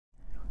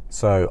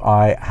So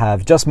I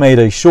have just made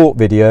a short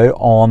video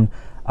on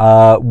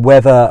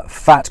whether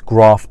fat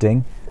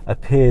grafting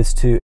appears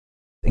to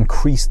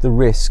increase the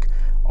risk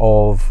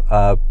of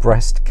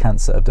breast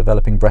cancer, of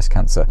developing breast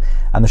cancer.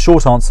 And the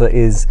short answer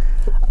is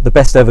the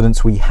best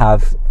evidence we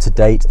have to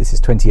date, this is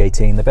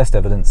 2018, the best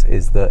evidence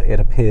is that it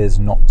appears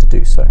not to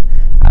do so,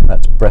 and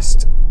that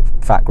breast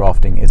fat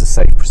grafting is a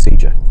safe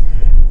procedure.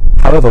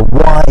 However,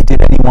 why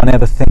did anyone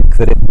ever think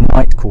that it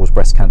might cause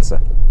breast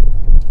cancer?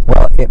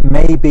 Well, it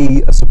may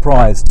be a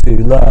surprise to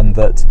learn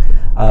that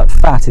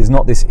fat is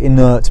not this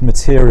inert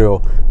material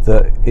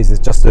that is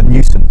just a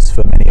nuisance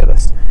for many of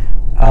us.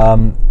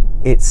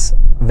 It's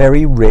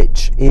very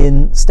rich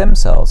in stem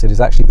cells. It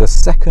is actually the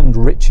second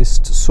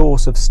richest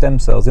source of stem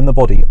cells in the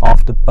body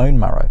after bone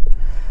marrow.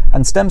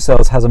 And stem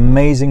cells has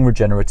amazing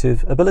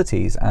regenerative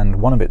abilities,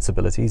 and one of its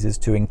abilities is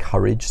to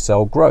encourage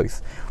cell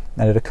growth.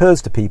 And it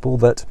occurs to people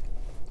that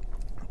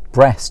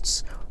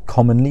breasts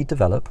commonly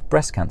develop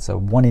breast cancer.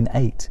 1 in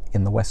 8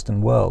 in the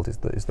Western world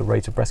is the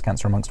rate of breast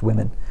cancer amongst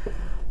women.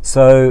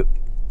 So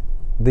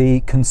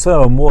the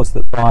concern was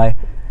that by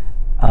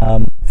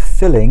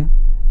filling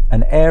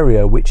an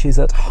area which is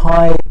at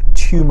high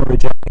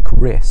tumorigenic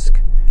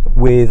risk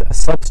with a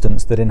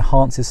substance that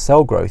enhances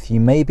cell growth, you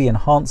may be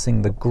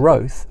enhancing the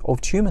growth of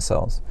tumor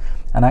cells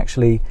and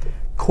actually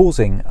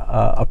causing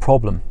a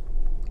problem.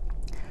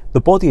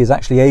 The body is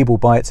actually able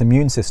by its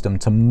immune system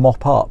to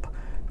mop up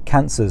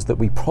cancers that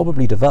we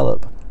probably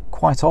develop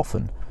quite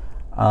often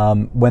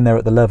when they're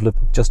at the level of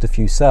just a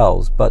few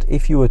cells. But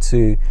if you were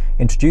to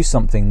introduce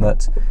something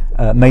that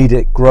made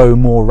it grow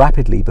more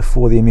rapidly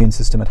before the immune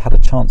system had had a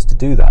chance to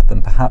do that,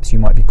 then perhaps you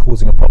might be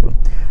causing a problem.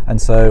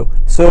 And so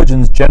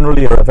surgeons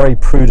generally are a very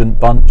prudent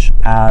bunch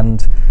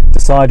and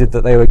decided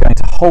that they were going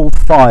to hold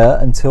fire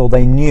until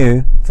they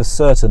knew for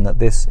certain that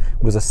this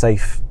was a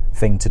safe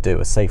thing to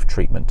do, a safe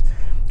treatment.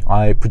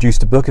 I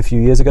produced a book a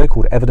few years ago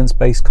called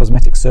Evidence-Based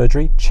Cosmetic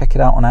Surgery. Check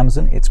it out on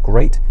Amazon. It's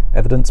great.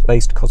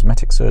 Evidence-Based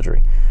Cosmetic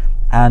Surgery.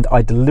 And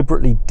I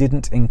deliberately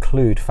didn't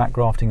include fat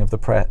grafting of the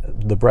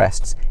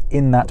breasts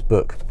in that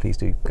book. Please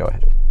do go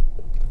ahead.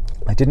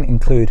 I didn't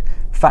include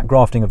fat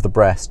grafting of the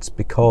breasts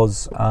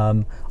because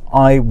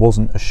I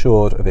wasn't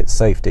assured of its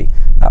safety.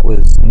 That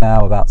was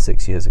now about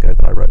 6 years ago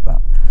that I wrote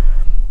that.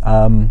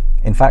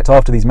 In fact,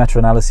 after these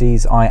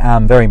meta-analyses, I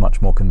am very much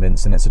more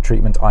convinced, and it's a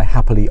treatment I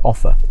happily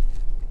offer.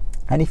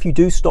 And if you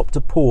do stop to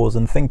pause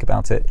and think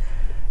about it,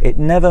 it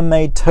never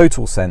made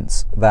total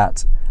sense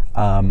that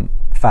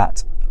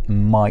fat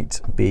might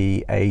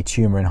be a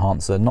tumor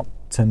enhancer, not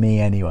to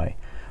me anyway.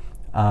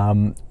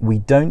 We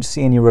don't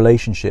see any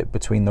relationship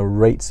between the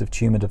rates of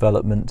tumor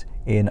development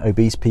in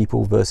obese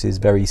people versus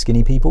very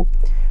skinny people.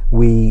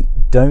 We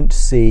don't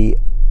see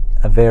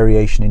a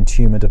variation in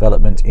tumor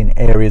development in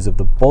areas of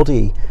the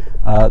body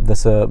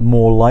that are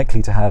more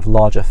likely to have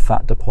larger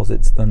fat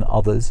deposits than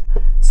others.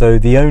 So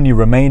the only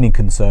remaining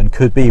concern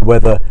could be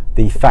whether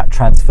the fat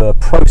transfer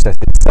process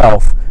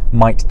itself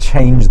might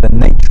change the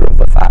nature of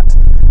the fat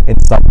in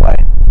some way.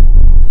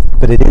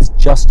 But it is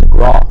just a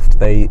graft.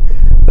 The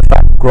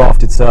fat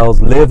grafted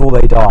cells live or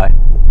they die,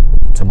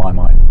 to my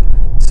mind.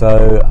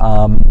 So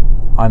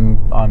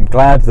I'm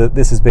glad that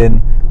this has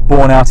been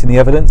borne out in the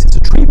evidence. It's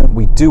a treatment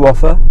we do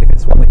offer. If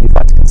it's one that you'd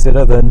like to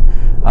consider, then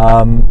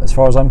as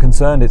far as I'm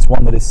concerned, it's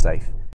one that is safe.